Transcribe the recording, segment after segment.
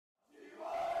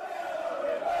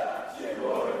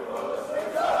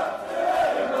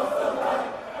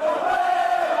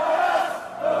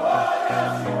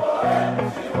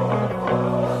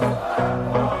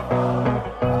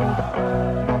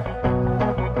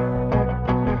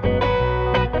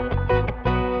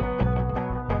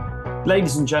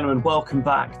Ladies and gentlemen, welcome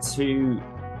back to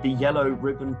the Yellow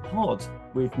Ribbon Pod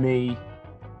with me,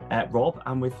 Rob,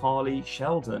 and with Harley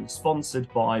Sheldon, sponsored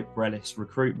by Brelis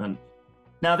Recruitment.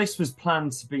 Now, this was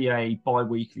planned to be a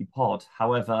bi-weekly pod.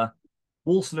 However,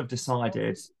 Walsall have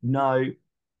decided, no,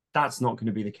 that's not going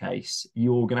to be the case.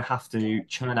 You're going to have to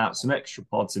churn out some extra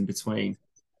pods in between.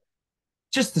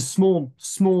 Just the small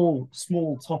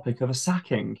topic of a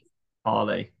sacking,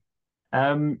 Harley.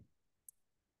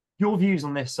 Your views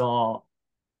on this are,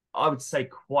 I would say,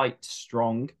 quite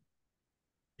strong.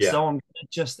 Yeah, So I'm going to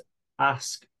just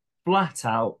ask flat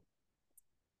out,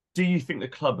 do you think the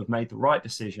club have made the right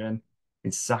decision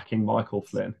in sacking Michael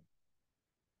Flynn?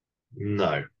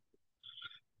 no.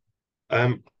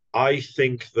 I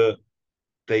think that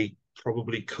they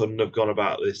probably couldn't have gone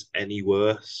about this any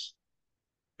worse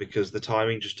because the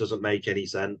timing just doesn't make any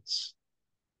sense.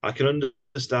 I can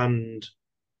understand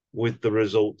with the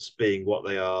results being what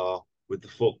they are, with the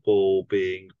football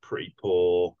being pretty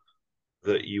poor,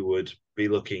 that you would be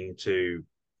looking to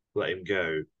let him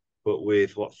go. But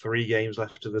with what, 3 games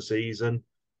left of the season,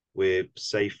 we're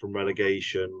safe from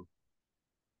relegation.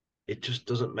 It just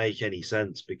doesn't make any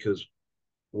sense because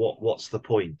what's the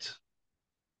point?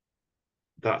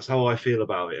 That's how I feel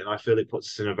about it, and I feel it puts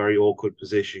us in a very awkward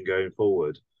position going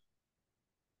forward.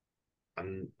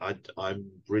 And I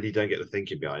really don't get the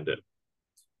thinking behind it.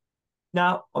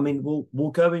 Now, I mean,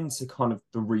 we'll go into kind of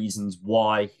the reasons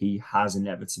why he has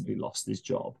inevitably lost his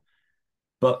job,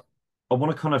 but I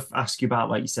want to kind of ask you about,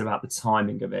 like you said, about the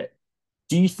timing of it.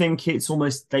 Do you think it's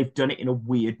almost they've done it in a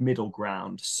weird middle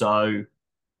ground? So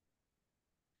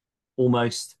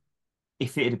almost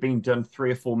if it had been done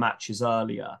 3 or 4 matches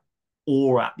earlier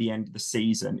or at the end of the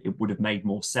season, it would have made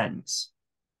more sense.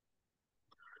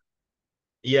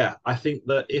 Yeah, I think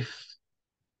that if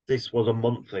this was a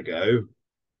month ago,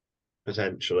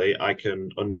 potentially, I can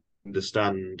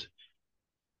understand.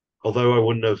 Although I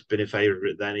wouldn't have been in favour of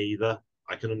it then either,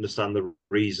 I can understand the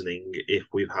reasoning if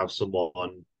we have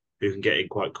someone who can get in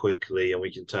quite quickly and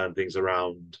we can turn things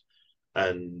around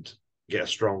and get a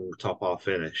strong top half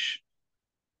finish.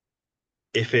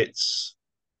 If it's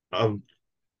a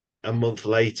month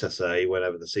later, say,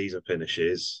 whenever the season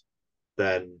finishes,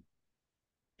 then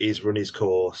he's run his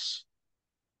course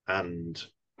and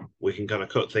we can kind of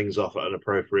cut things off at an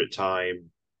appropriate time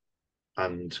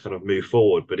and kind of move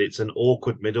forward. But it's an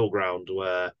awkward middle ground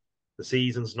where the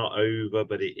season's not over,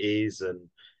 but it is, and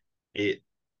it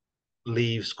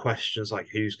leaves questions like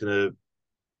who's going to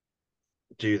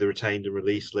do the retained and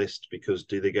release list because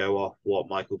do they go off what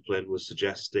Michael Flynn was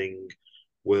suggesting?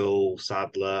 Will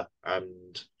Sadler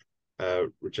and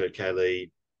Richard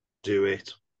Kelly do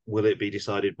it? Will it be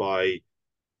decided by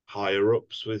higher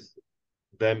ups with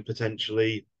them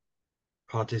potentially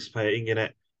participating in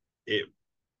it? It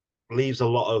leaves a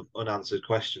lot of unanswered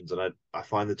questions, and I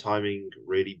find the timing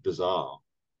really bizarre.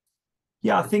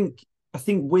 Yeah, I think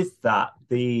with that,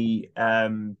 the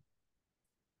kind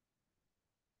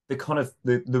of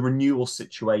the renewal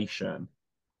situation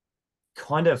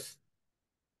kind of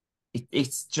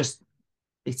it's just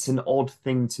it's an odd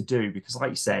thing to do because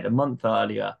like you said, a month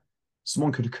earlier,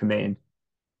 someone could have come in,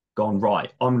 gone,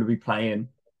 right, I'm going to be playing,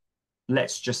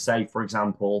 let's just say, for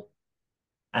example,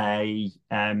 a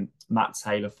Matt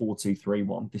Taylor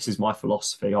 4-2-3-1. This is my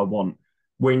philosophy. I want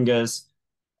wingers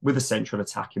with a central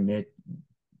attacking mid.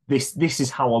 This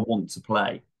is how I want to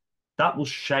play. That will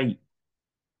shape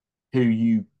who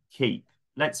you keep.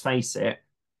 Let's face it,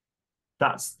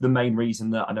 that's the main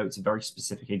reason that I know it's a very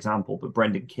specific example, but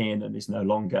Brendan Kiernan is no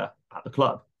longer at the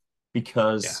club Yeah,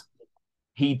 because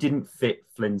he didn't fit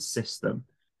Flynn's system.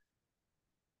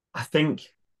 I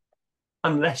think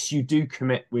unless you do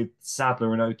commit with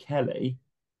Sadler and O'Kelly,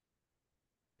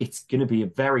 it's going to be a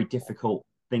very difficult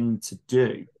thing to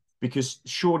do because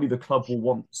surely the club will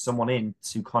want someone in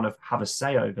to kind of have a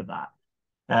say over that.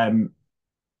 Um,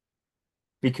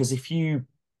 because if you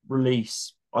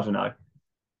release, I don't know,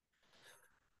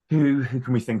 who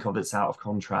can we think of that's out of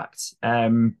contract?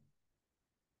 Manny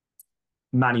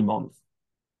Month.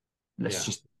 Let's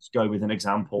yeah, just go with an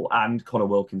example, and Connor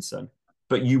Wilkinson.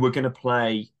 But you were going to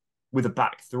play with a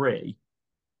back three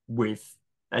with,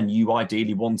 and you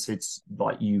ideally wanted,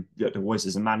 like you always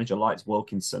as a manager liked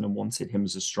Wilkinson and wanted him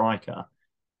as a striker.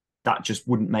 That just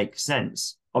wouldn't make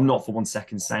sense. I'm not for 1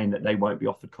 second saying that they won't be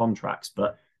offered contracts,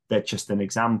 but they're just an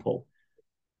example.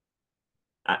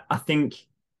 I think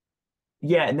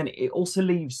yeah, and then it also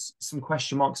leaves some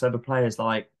question marks over players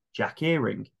like Jack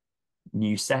Earing,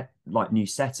 new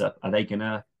setup. Are they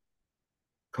gonna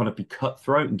kind of be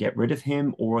cutthroat and get rid of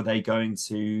him, or are they going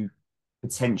to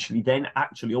potentially then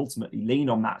actually ultimately lean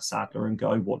on Matt Sadler and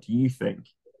go, what do you think?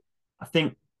 I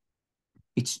think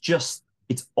it's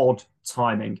odd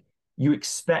timing. You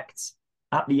expect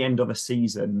at the end of a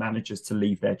season managers to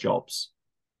leave their jobs.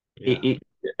 Yeah. It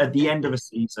at the end of a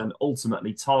season,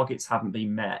 ultimately targets haven't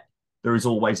been met. There is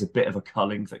always a bit of a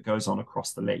culling that goes on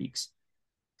across the leagues.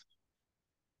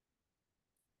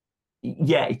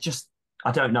 Yeah, it just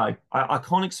I don't know. I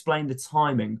can't explain the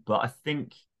timing, but I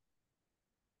think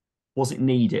was it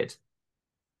needed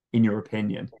in your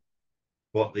opinion?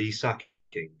 What, the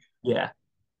sacking? Yeah.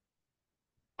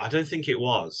 I don't think it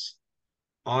was.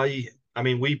 I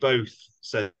mean, we both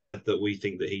said that we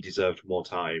think that he deserved more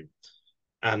time.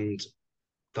 And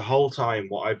the whole time,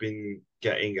 what I've been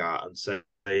getting at and saying,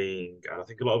 and I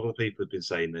think a lot of other people have been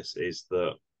saying this, is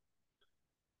that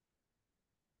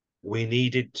we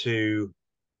needed to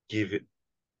give it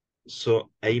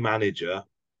a manager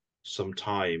some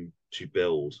time to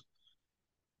build.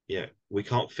 Yeah, we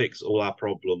can't fix all our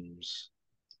problems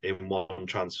in one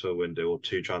transfer window or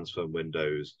two transfer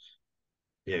windows.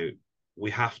 You know,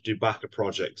 we have to back a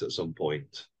project at some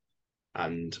point.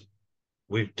 And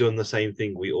we've done the same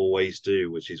thing we always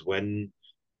do, which is when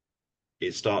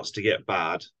it starts to get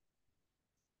bad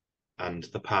and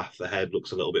the path ahead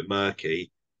looks a little bit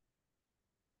murky,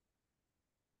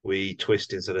 we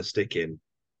twist instead of sticking.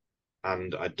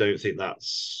 And I don't think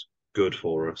that's good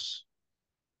for us.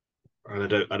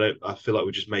 And I feel like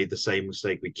we just made the same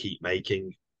mistake we keep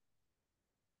making.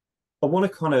 I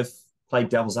want to kind of play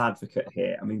devil's advocate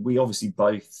here. I mean, we obviously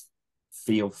both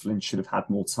feel Flynn should have had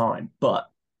more time, but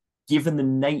given the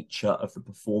nature of the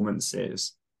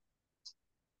performances,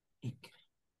 it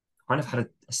kind of had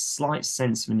a slight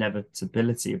sense of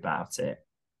inevitability about it.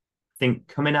 I think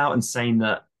coming out and saying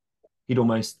that he'd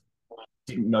almost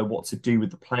didn't know what to do with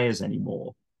the players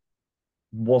anymore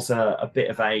was a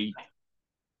bit of a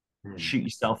Hmm. shoot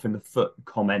yourself in the foot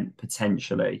comment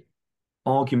potentially.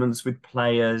 Arguments with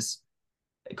players,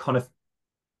 kind of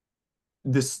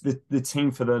the team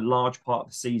for the large part of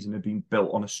the season had been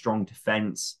built on a strong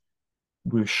defense.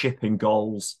 We were shipping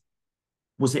goals.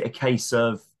 Was it a case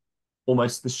of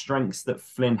almost the strengths that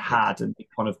Flynn had and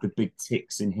kind of the big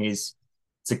ticks in his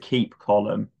to keep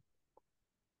column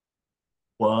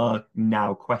were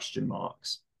now question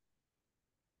marks?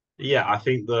 Yeah, I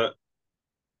think that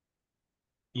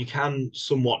you can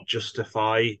somewhat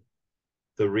justify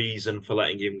the reason for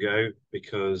letting him go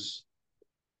because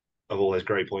of all those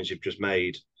great points you've just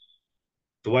made.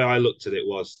 The way I looked at it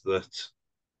was that,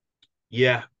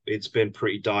 yeah, it's been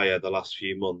pretty dire the last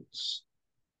few months,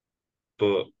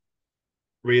 but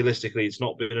realistically, it's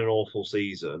not been an awful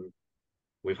season.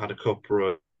 We've had a cup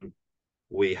run.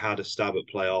 We had a stab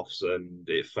at playoffs and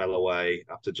it fell away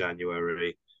after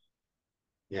January.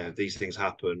 Yeah, these things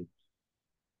happen.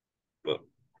 But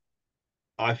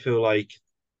I feel like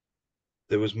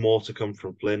there was more to come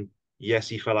from Flynn. Yes,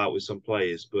 he fell out with some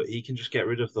players, but he can just get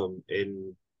rid of them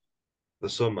in the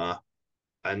summer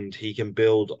and he can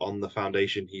build on the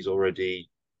foundation he's already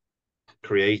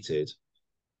created.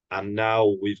 And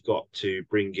now we've got to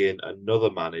bring in another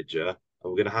manager, and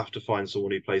we're going to have to find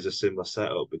someone who plays a similar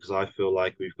setup because I feel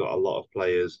like we've got a lot of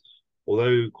players,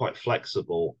 although quite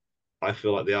flexible, I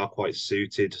feel like they are quite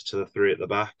suited to the three at the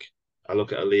back. I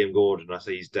look at a Liam Gordon, I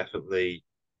say he's definitely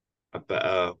a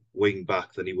better wing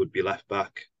back than he would be left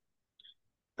back.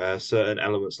 Certain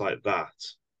elements like that,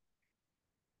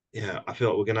 yeah, I feel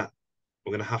like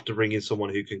we're gonna have to bring in someone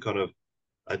who can kind of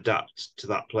adapt to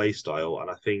that play style,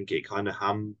 and I think it kind of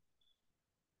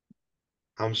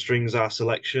hamstrings our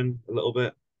selection a little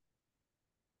bit.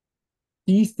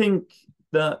 Do you think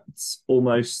that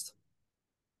almost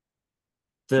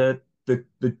the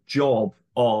job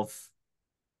of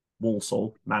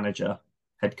Walsall manager,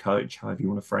 head coach, however you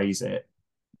want to phrase it,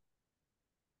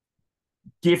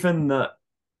 given that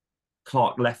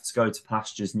Clark left to go to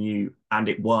pastures new and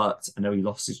it worked, I know he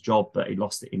lost his job, but he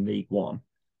lost it in League One.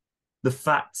 The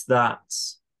fact that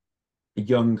a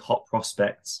young hot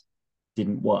prospect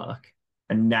didn't work,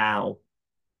 and now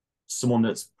someone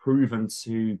that's proven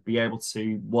to be able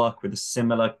to work with a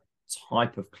similar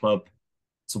type of club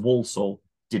to Walsall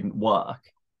didn't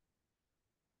work.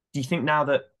 Do you think now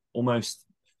that almost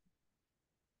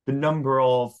the number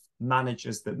of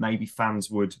managers that maybe fans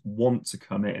would want to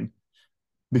come in,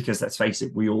 because let's face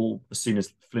it, we all, as soon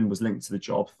as Flynn was linked to the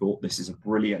job, thought this is a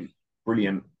brilliant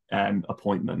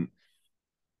appointment.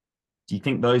 Do you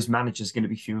think those managers are going to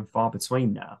be few and far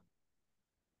between now?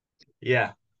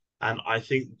 Yeah. And I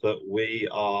think that we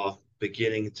are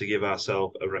beginning to give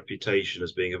ourselves a reputation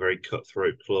as being a very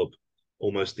cutthroat club,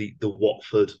 almost the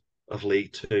Watford of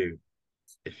League Two,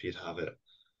 if you'd have it.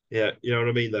 Yeah, you know what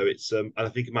I mean, though. And I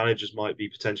think managers might be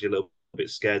potentially a little bit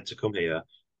scared to come here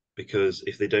because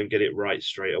if they don't get it right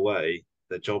straight away,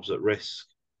 their job's at risk.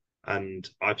 And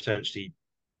I potentially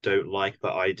don't like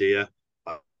that idea.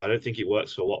 I don't think it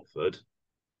works for Watford,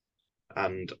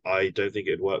 and I don't think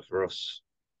it'd work for us.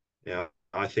 Yeah,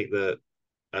 I think that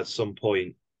at some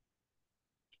point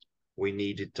we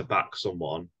needed to back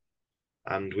someone,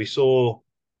 and we saw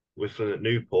with Flynn at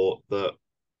Newport that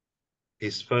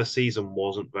his first season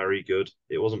wasn't very good.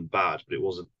 It wasn't bad, but it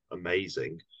wasn't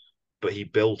amazing. But he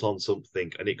built on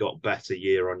something, and it got better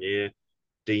year on year.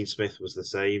 Dean Smith was the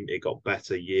same; it got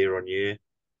better year on year.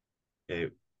 You know,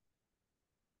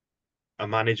 a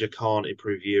manager can't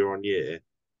improve year on year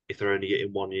if they're only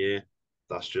getting 1 year.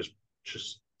 That's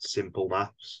just simple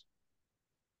maths.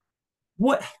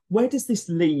 What where does this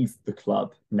leave the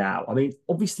club now? I mean,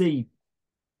 obviously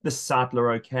the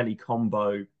Sadler O'Kelly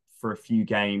combo for a few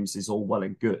games is all well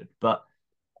and good, but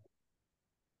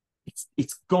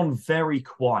it's gone very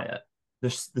quiet.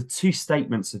 The two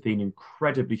statements have been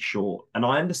incredibly short, and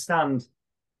I understand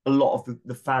a lot of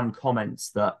the fan comments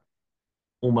that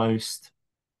almost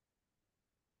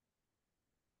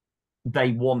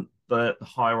they want the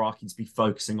hierarchy to be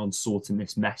focusing on sorting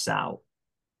this mess out.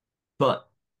 But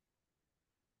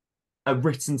a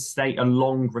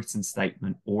long written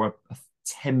statement or a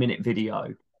 10-minute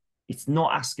video, it's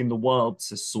not asking the world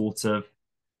to sort of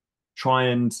try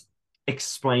and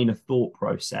explain a thought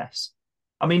process.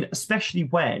 I mean, especially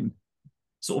when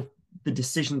sort of the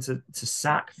decision to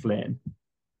sack Flynn,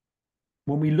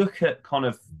 when we look at kind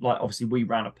of like obviously we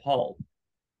ran a poll,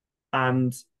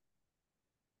 and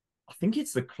I think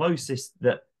it's the closest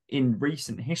that in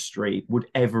recent history would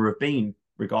ever have been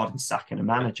regarding sacking a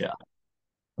Yeah, manager.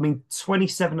 I mean,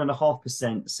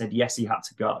 27.5% said yes, he had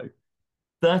to go.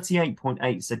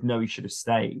 38.8 said no, he should have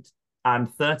stayed. And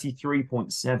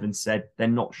 33.7 said they're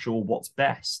not sure what's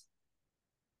best.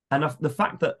 And the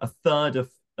fact that a third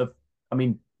I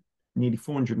mean, nearly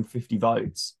 450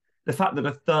 votes, the fact that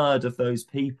a third of those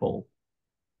people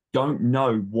don't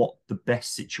know what the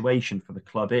best situation for the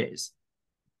club is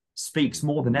speaks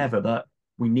more than ever that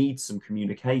we need some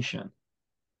communication.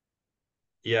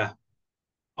 yeah.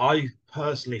 I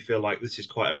personally feel like this is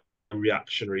quite a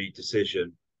reactionary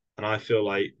decision, and I feel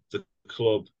like the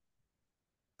club.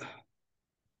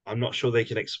 I'm not sure they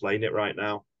can explain it right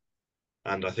now,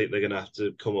 and I think they're going to have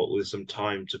to come up with some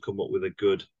time to come up with a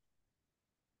good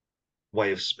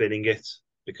way of spinning it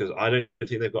because I don't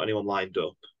think they've got anyone lined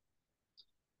up,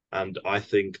 and I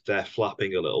think they're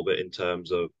flapping a little bit in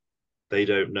terms of they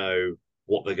don't know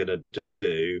what they're going to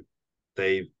do.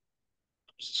 They've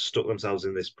stuck themselves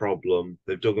in this problem.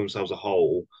 They've dug themselves a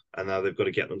hole, and now they've got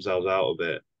to get themselves out of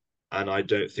it. And I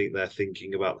don't think they're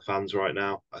thinking about the fans right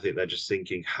now. I think they're just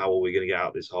thinking, how are we going to get out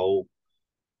of this hole?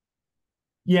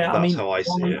 Yeah, And I that's mean, how I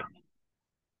see it.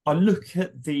 I look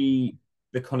at the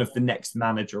kind of the next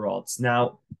manager odds.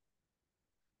 Now,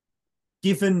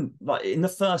 given like in the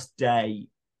first day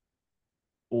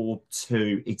or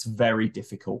two, it's very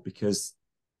difficult because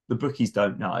the bookies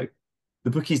don't know. The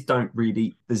bookies don't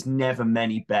really, there's never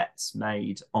many bets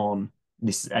made on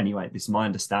this anyway. This is my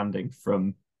understanding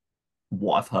from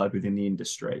what I've heard within the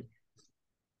industry.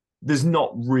 There's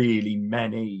not really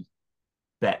many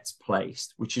bets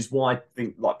placed, which is why I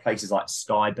think like places like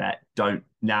Sky Bet don't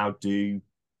now do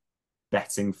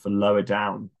betting for lower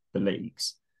down the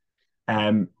leagues.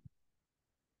 Um,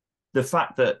 the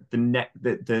fact that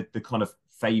the kind of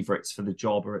favourites for the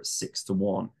job are at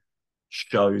 6-1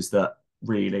 shows that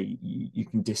really you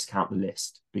can discount the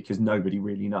list because nobody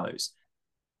really knows.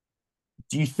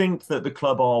 Do you think that the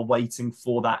club are waiting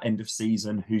for that end of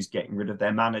season who's getting rid of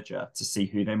their manager to see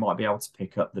who they might be able to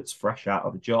pick up that's fresh out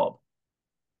of a job?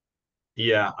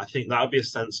 Yeah, I think that would be a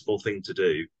sensible thing to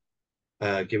do.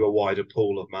 Give a wider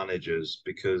pool of managers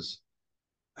because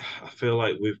I feel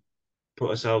like we've put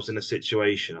ourselves in a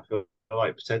situation. I feel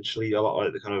like potentially a lot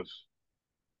like the kind of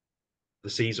the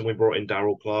season we brought in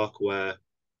Daryl Clark, where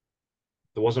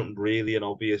there wasn't really an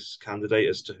obvious candidate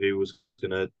as to who was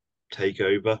going to take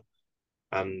over,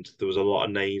 and there was a lot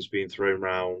of names being thrown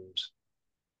around,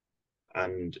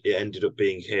 and it ended up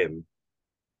being him.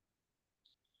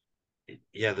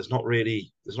 Yeah, there's not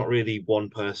really one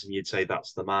person you'd say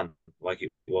that's the man like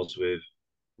it was with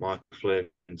Michael Flynn.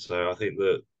 So I think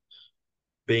that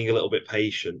being a little bit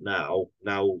patient now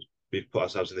we've put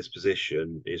ourselves in this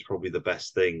position is probably the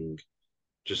best thing,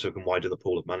 just so we can widen the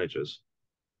pool of managers.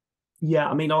 Yeah,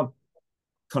 I mean, I've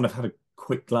kind of had a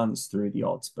quick glance through the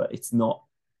odds, but it's not.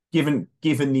 given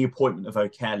the appointment of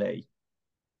O'Kelly,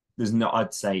 there's no,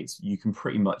 I'd say it's you can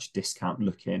pretty much discount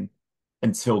looking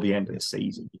until the end of Yeah. the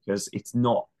season because it's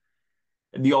not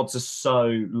the odds are so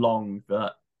long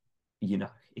that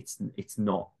it's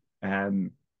not.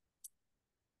 Um,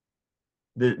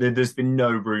 there's been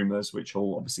no rumours which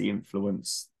will obviously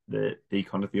influence the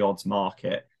kind of the odds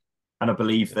market, and I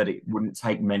believe that it wouldn't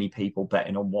take many people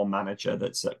betting on one manager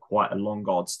that's at quite a long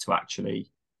odds to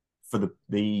actually for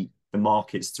the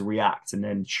markets to react and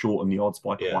then shorten the odds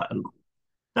by Yeah. quite a lot.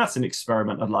 That's an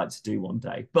experiment I'd like to do one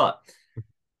day. But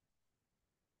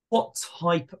what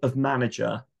type of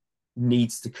manager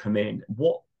needs to come in?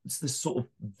 What's the sort of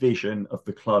vision of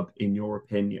the club, in your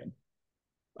opinion?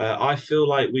 I feel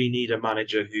like we need a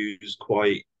manager who's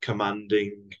quite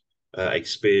commanding,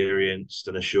 experienced,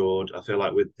 and assured. I feel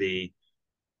like with the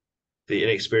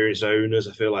inexperienced owners,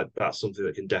 I feel like that's something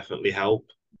that can definitely help.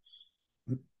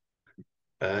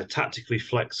 Tactically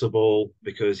flexible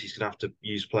because he's going to have to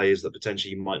use players that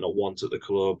potentially he might not want at the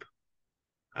club,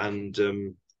 and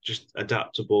just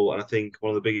adaptable. And I think one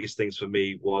of the biggest things for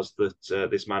me was that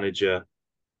this manager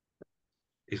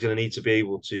is going to need to be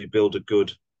able to build a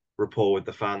good rapport with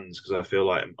the fans because I feel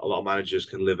like a lot of managers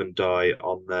can live and die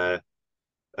on their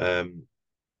um,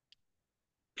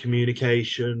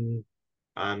 communication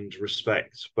and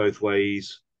respect both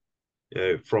ways,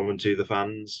 from and to the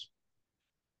fans.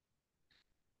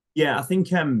 Yeah, I think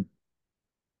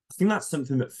that's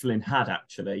something that Flynn had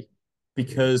actually,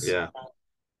 because Yeah.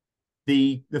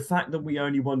 the fact that we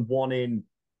only won one in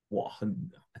what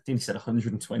I think he said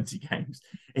 120 games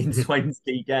in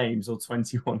 20 games or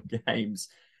 21 games,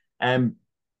 um,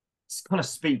 kind of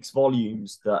speaks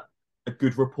volumes that a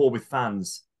good rapport with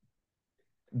fans.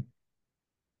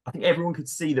 I think everyone could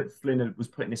see that Flynn was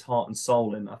putting his heart and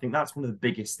soul in. I think that's one of the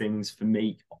biggest things for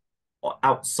me,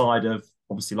 outside of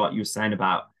obviously, like you were saying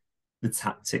about the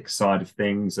tactics side of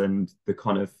things and the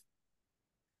kind of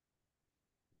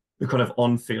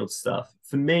on-field stuff.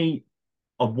 For me,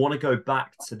 I want to go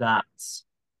back to that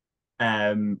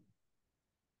um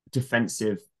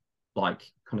defensive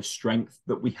like kind of strength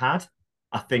that we had.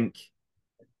 I think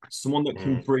someone that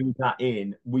can Mm, bring that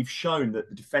in. We've shown that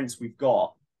the defense we've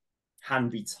got can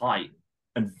be tight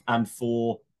and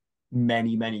for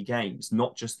many games,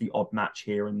 not just the odd match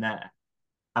here and there.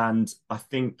 And I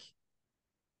think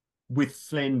with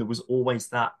Flynn, there was always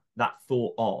that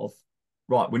thought of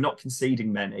right, we're not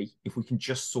conceding many. If we can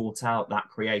just sort out that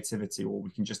creativity, or we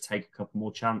can just take a couple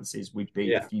more chances, we'd be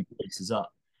a yeah. few places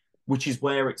up. Which is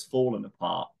where it's fallen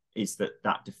apart. Is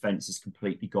that defense is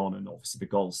completely gone, and obviously the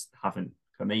goals haven't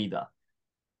come either.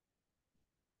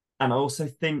 And I also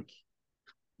think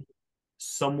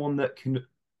someone that can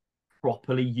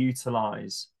properly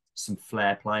utilize some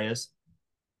flair players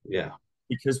Yeah.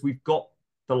 because we've got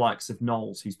the likes of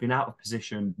Knowles, who's been out of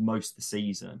position most of the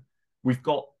season. We've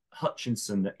got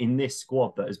Hutchinson that in this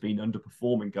squad that has been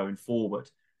underperforming going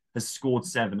forward has scored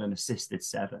 7 and assisted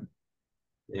 7.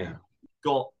 Yeah.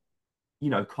 Got,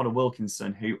 Connor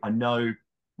Wilkinson, who I know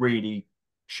really,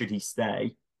 should he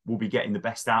stay, will be getting the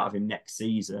best out of him next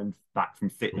season, back from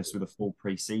fitness with a full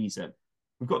pre-season.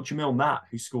 We've got Jamil Matt,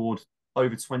 who scored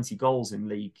over 20 goals in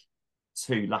League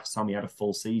Two last time he had a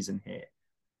full season here.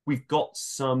 We've got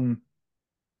some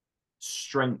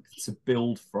strength to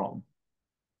build from.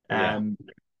 Yeah. Um,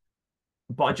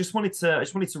 but I just wanted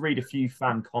to read a few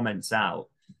fan comments out.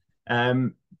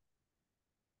 Um,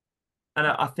 and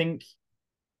I think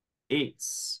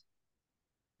it's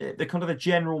the kind of the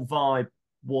general vibe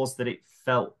was that it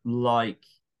felt like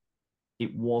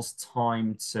it was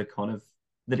time to kind of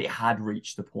that it had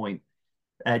reached the point.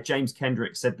 James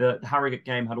Kendrick said that the Harrogate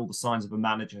game had all the signs of a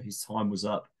manager whose time was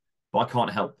up, but I can't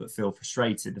help but feel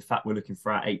frustrated. The fact we're looking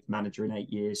for our 8th manager in 8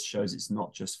 years shows it's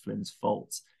not just Flynn's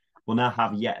fault. We'll now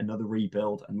have yet another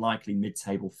rebuild and likely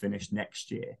mid-table finish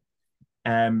next year.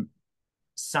 Um,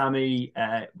 Sammy,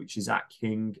 which is at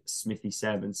King Smithy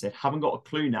 7, said, haven't got a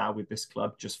clue now with this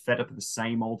club, just fed up with the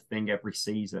same old thing every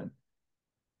season.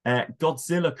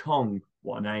 Godzilla Kong,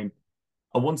 what a name.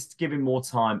 I wanted to give him more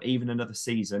time, even another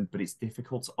season, but it's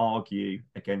difficult to argue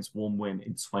against one win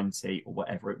in 20 or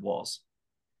whatever it was.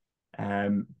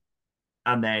 Um,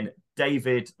 and then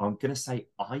David, I'm going to say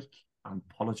Ike. I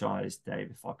apologize, Dave,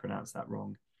 if I pronounce that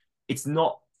wrong. It's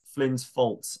not Flynn's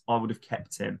fault. I would have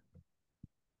kept him.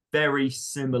 Very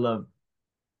similar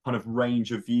kind of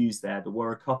range of views there. There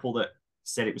were a couple that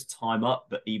said it was time up,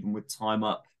 but even with time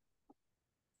up,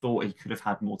 thought he could have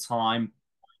had more time.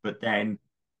 But then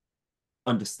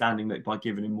understanding that by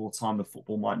giving him more time, the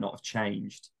football might not have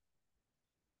changed.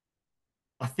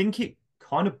 I think it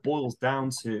kind of boils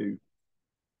down to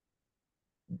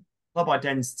club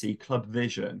identity, club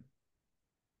vision.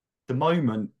 the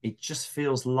moment, it just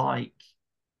feels like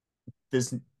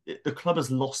there's the club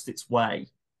has lost its way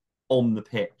on the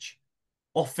pitch.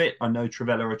 Off it, I know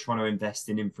Travella are trying to invest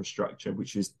in infrastructure,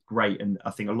 which is great, and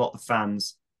I think a lot of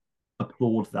fans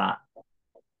applaud that.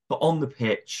 But on the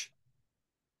pitch,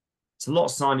 it's a lot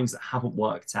of signings that haven't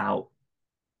worked out.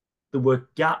 There were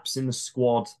gaps in the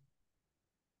squad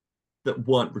that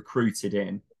weren't recruited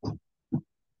in.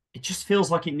 It just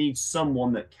feels like it needs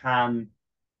someone that can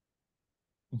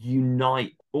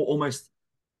unite or almost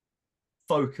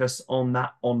focus on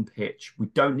that on pitch. We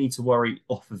don't need to worry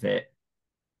off of it.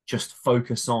 Just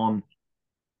focus on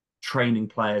training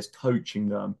players, coaching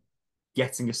them,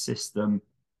 getting a system,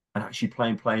 and actually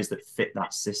playing players that fit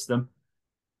that system.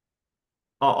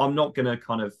 I'm not going to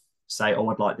kind of say, oh,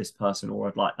 I'd like this person or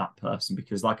I'd like that person,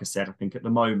 because, like I said, I think at the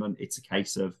moment it's a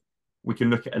case of we can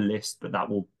look at a list, but that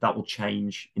will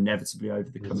change inevitably over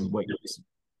the coming weeks.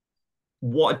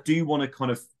 What I do want to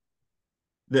kind of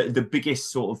the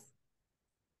biggest sort of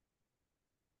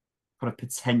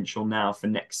potential now for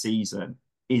next season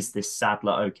is this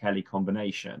Sadler O'Kelly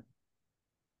combination.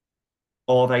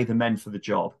 Are they the men for the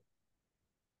job?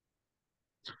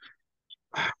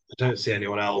 I don't see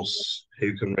anyone else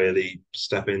who can really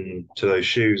step into those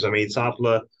shoes. I mean,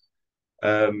 Sadler,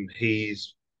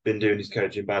 he's been doing his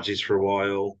coaching badges for a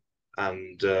while,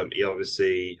 and he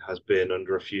obviously has been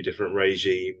under a few different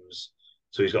regimes.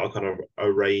 So he's got a kind of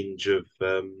a range of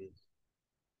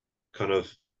kind of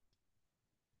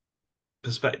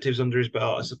perspectives under his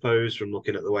belt, I suppose, from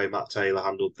looking at the way Matt Taylor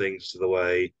handled things to the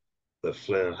way that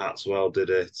Flynn and Hatswell did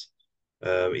it.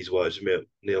 He's worked with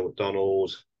Neil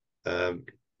McDonald um,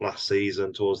 last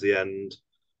season towards the end.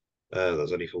 That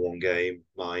was only for one game,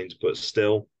 mind, but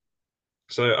still.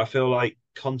 So I feel like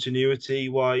continuity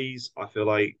wise, I feel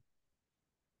like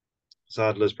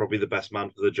Sadler's probably the best man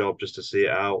for the job just to see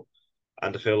it out.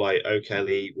 And I feel like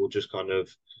O'Kelly will just kind of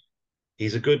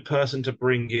he's a good person to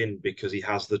bring in because he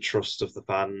has the trust of the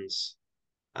fans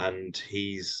and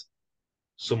he's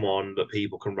someone that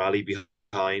people can rally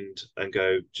behind and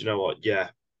go, do you know what? Yeah,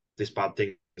 this bad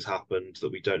thing has happened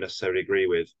that we don't necessarily agree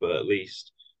with, but at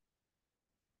least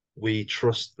we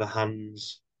trust the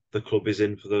hands the club is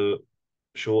in for the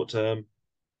short term.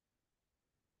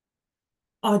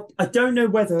 I don't know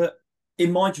whether it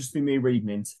might just be me reading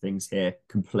into things here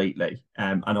completely.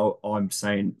 And I'm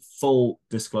saying full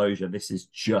disclosure, this is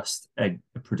just a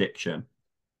prediction.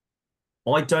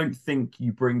 I don't think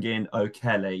you bring in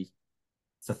O'Kelly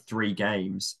for 3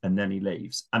 games and then he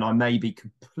leaves. And I may be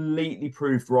completely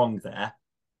proved wrong there.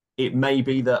 It may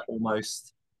be that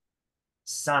almost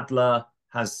Sadler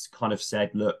has kind of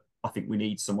said, look, I think we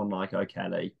need someone like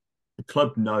O'Kelly. The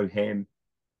club know him.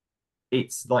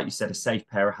 It's like you said, a safe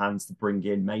pair of hands to bring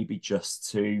in, maybe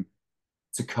just to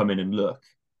come in and look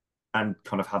and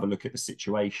kind of have a look at the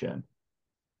situation.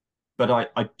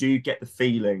 But I do get the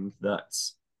feeling that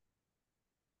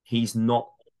he's not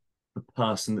the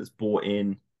person that's bought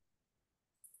in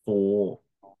for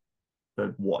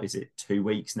the what is it, 2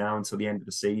 weeks now until the end of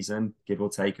the season, give or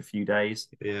take a few days.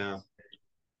 Yeah,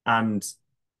 And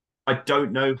I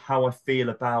don't know how I feel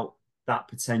about that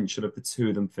potential of the two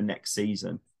of them for next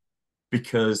season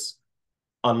because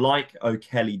I like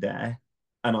O'Kelly there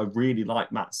and I really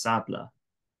like Matt Sadler,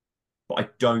 but I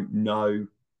don't know.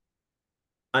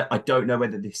 I don't know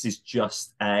whether this is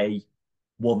just a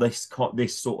well, this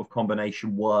sort of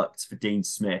combination worked for Dean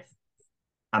Smith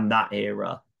and that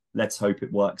era. Let's hope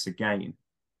it works again.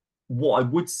 What I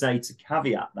would say to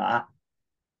caveat that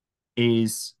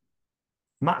is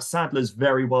Matt Sadler's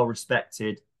very well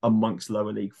respected amongst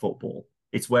lower league football.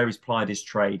 It's where he's plied his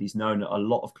trade. He's known at a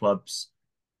lot of clubs,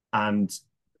 and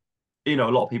a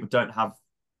lot of people don't have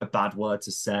a bad word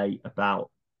to say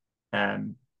about.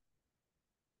 Um,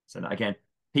 so that again,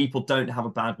 people don't have a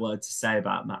bad word to say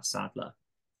about Matt Sadler.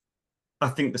 I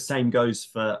think the same goes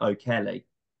for O'Kelly.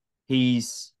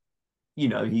 He's,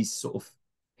 he's sort of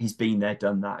he's been there,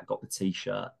 done that, got the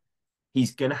t-shirt.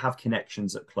 He's going to have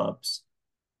connections at clubs.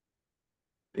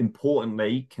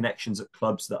 Importantly, connections at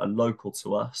clubs that are local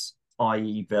to us,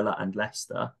 i.e., Villa and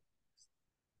Leicester.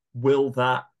 Will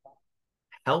that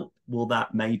help? Will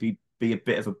that maybe be a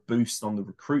bit of a boost on the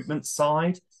recruitment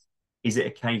side? Is it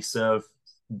a case of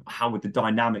how would the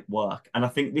dynamic work? And I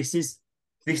think this is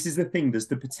the thing. There's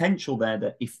the potential there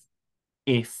that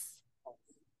if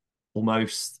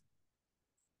almost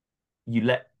you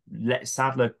let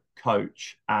Sadler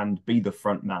coach and be the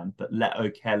front man, but let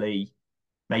O'Kelly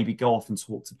maybe go off and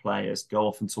talk to players, go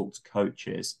off and talk to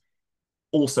coaches,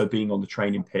 also being on the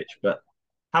training pitch, but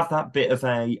have that bit of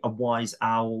a wise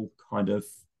owl kind of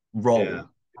yeah. role.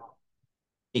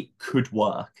 It could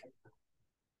work.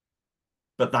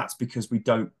 but that's because we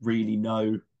don't really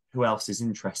know who else is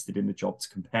interested in the job to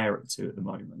compare it to at the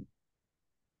moment.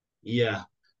 Yeah.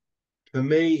 For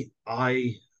me,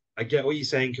 I get what you're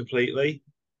saying completely,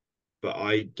 but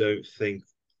I don't think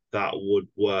that would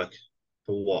work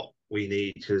for what we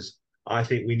need because I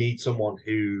think we need someone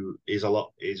who is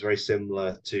very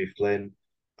similar to Flynn,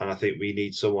 and I think we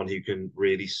need someone who can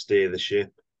really steer the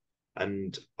ship.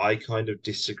 And I kind of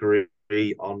disagree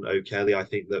on O'Kelly. I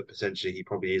think that potentially he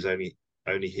probably is only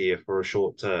here for a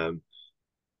short term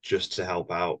just to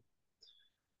help out.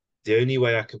 The only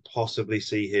way I could possibly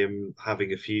see him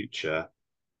having a future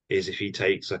is if he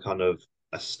takes a kind of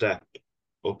a step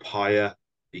up higher,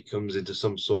 he comes into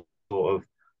some sort of,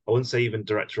 I wouldn't say even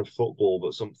director of football,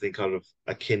 but something kind of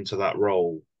akin to that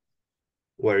role,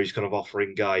 where he's kind of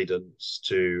offering guidance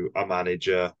to a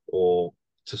manager or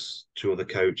to other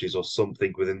coaches or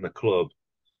something within the club.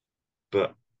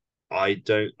 But I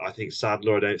think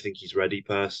Sadler, I don't think he's ready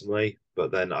personally, but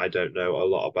then I don't know a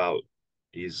lot about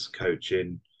his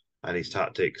coaching and his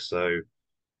tactics. So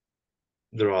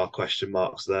there are question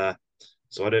marks there.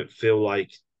 So I don't feel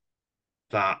like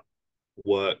that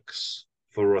works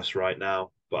for us right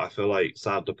now. But I feel like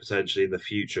Sadler potentially in the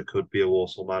future could be a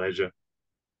Warsaw manager.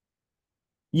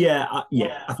 Yeah.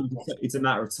 I think it's a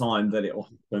matter of time that it will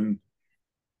happen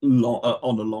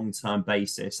on a long term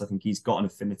basis. I think he's got an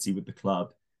affinity with the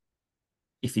club.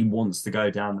 If he wants to go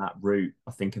down that route,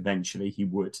 I think eventually he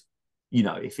would. You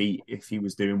know, if he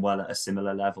was doing well at a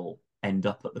similar level, end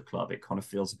up at the club. It kind of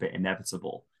feels a bit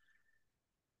inevitable.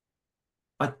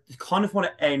 I kind of want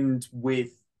to end with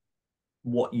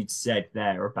what you'd said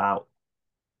there about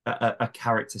a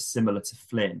character similar to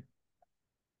Flynn.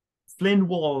 Flynn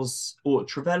was, or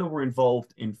Travella were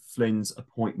involved in Flynn's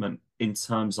appointment in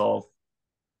terms of,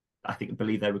 I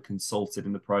believe they were consulted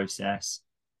in the process.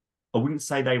 I wouldn't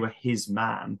say they were his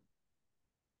man,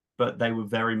 but they were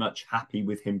very much happy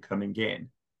with him coming in.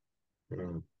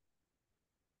 Mm.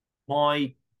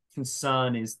 My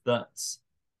concern is that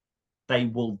they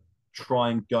will try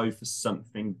and go for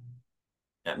something.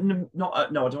 Not no, I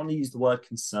don't want to use the word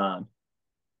concern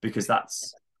because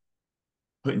that's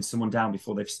putting someone down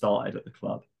before they've started at the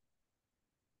club.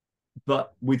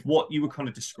 But with what you were kind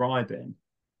of describing,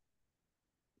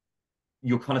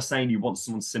 you're kind of saying you want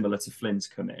someone similar to Flynn to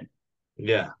come in.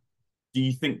 Yeah. Do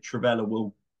you think Travella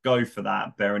will go for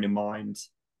that, bearing in mind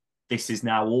this is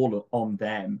now all on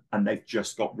them and they've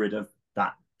just got rid of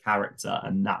that character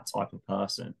and that type of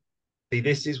person? See,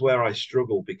 this is where I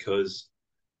struggle because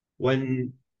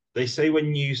when they say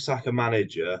when you sack a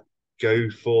manager, go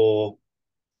for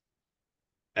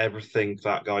everything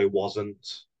that guy wasn't.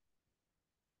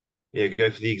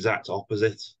 Go for the exact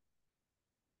opposite.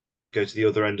 Go to the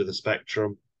other end of the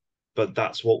spectrum. But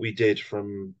that's what we did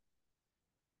from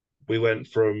we went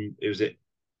from it was it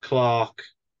Clark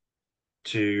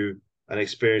to an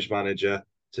experienced manager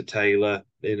to Taylor,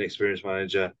 an experienced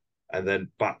manager, and then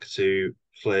back to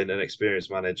Flynn, an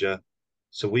experienced manager.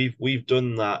 So we've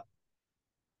done that,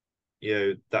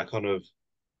 that kind of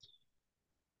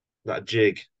that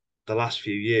jig the last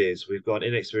few years. We've got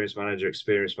inexperienced manager,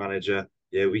 experienced manager.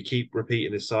 Yeah, we keep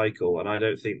repeating this cycle, and I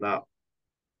don't think that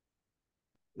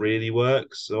really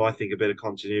works. So I think a bit of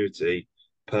continuity,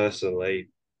 personally,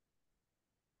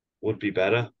 would be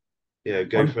better. Go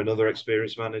I'm for another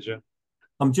experienced manager.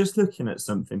 I'm just looking at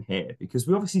something here because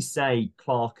we obviously say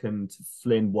Clark and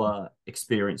Flynn were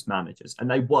experienced managers, and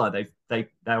they were. They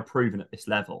are proven at this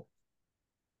level.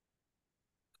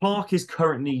 Clark is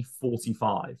currently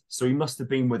 45, so he must have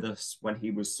been with us when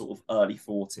he was sort of early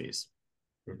 40s.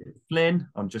 Mhm. Flynn,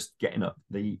 I'm just getting up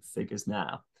the figures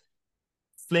now.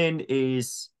 Flynn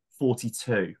is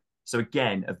 42, so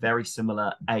again, a very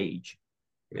similar age.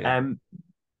 Yeah. Um,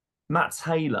 Matt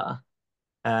Taylor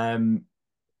um,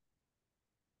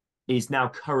 is now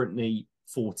currently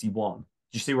 41. Do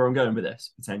you see where I'm going with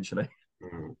this potentially?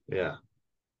 Yeah.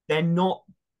 They're not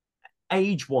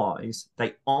age wise,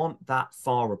 they aren't that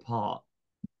far apart.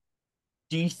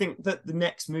 Do you think that the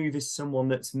next move is someone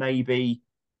that's maybe,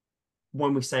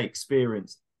 when we say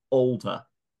experienced, older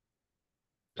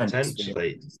and Potentially.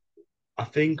 experienced? I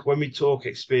think when we talk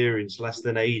experience, less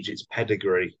than age, it's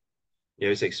pedigree.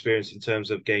 It's experience in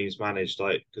terms of games managed.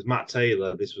 Like because Matt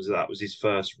Taylor, that was his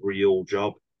first real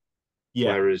job,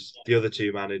 Yeah. whereas the other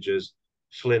two managers,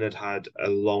 Flynn had a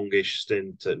longish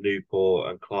stint at Newport,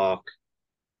 and Clark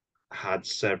had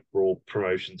several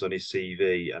promotions on his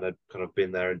CV and had kind of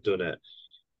been there and done it.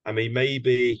 I mean,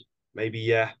 maybe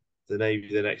yeah, the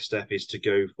next step is to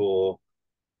go for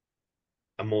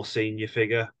a more senior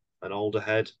figure, an older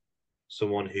head,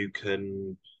 someone who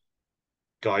can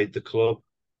guide the club.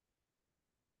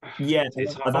 Yeah,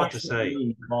 It's and hard that's to what I say.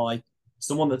 mean by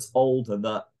someone that's older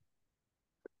that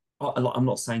I'm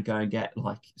not saying go and get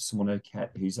like someone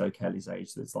who's O'Kelly's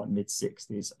age that's like mid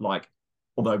 60s, like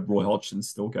although Roy Hodgson's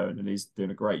still going and he's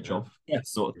doing a great Yeah. job, yeah,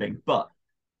 sort of thing. But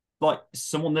like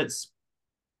someone that's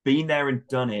been there and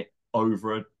done it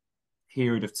over a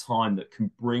period of time that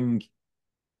can bring,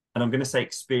 and I'm going to say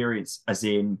experience as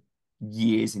in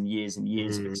years and years and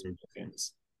years of Mm,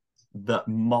 experience that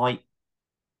might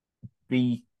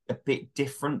be a bit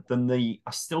different than I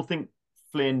still think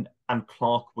Flynn and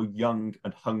Clark were young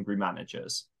and hungry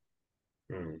managers.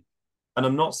 mm, And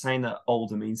I'm not saying that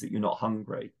older means that you're not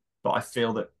hungry, but I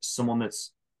feel that someone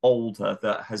that's older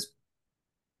that has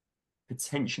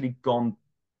potentially gone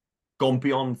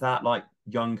beyond that, like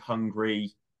young,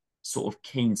 hungry, sort of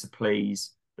keen to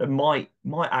please, that might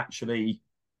actually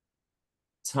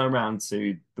turn around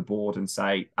to the board and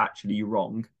say, actually, you're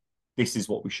wrong. This is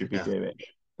what we should be yeah. doing.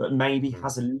 But maybe Mm,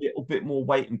 has a little bit more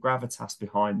weight and gravitas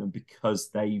behind them because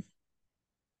they've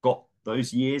got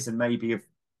those years and maybe have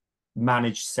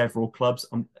managed several clubs.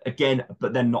 Again,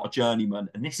 but then not a journeyman.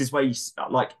 And this is where you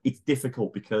like it's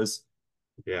difficult because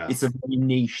yeah. it's a very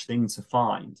niche thing to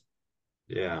find.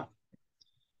 Yeah.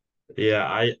 Yeah,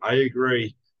 I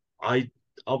agree. I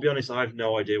I'll be honest, I have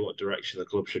no idea what direction the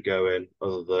club should go in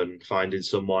other than finding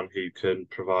someone who can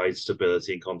provide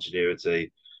stability and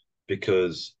continuity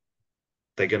because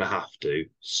they're going to have to.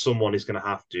 Someone is going to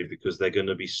have to because they're going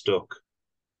to be stuck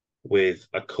with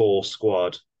a core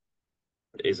squad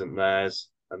that isn't theirs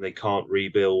and they can't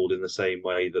rebuild in the same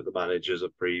way that the managers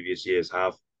of previous years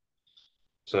have.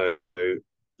 So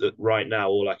that right now,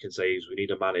 all I can say is we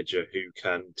need a manager who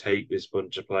can take this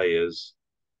bunch of players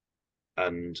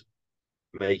and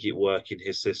make it work in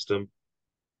his system.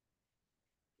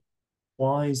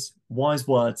 Wise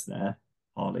words there,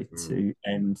 Harley, Mm. to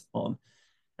end on.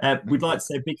 We'd Thank like you. to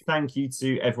say a big thank you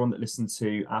to everyone that listened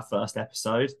to our first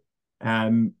episode.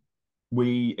 Um,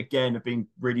 we again have been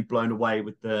really blown away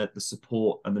with the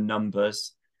support and the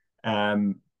numbers.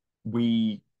 Um,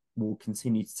 we will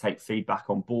continue to take feedback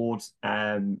on board,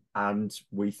 and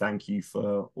we thank you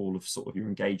for all of sort of your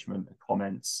engagement and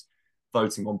comments,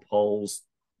 voting on polls,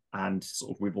 and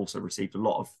sort of we've also received a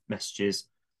lot of messages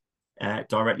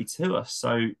directly to us.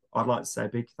 So I'd like to say a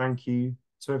big thank you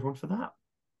to everyone for that.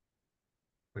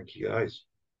 Thank you, guys.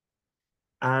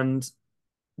 And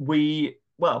we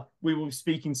will be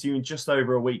speaking to you in just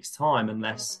over a week's time,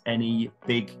 unless any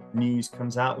big news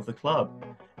comes out of the club.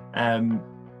 Um,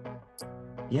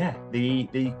 yeah, the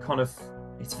kind of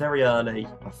it's very early,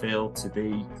 I feel, to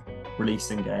be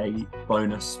releasing a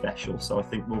bonus special, so I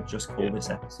think we'll just call Yeah. this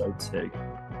episode 2.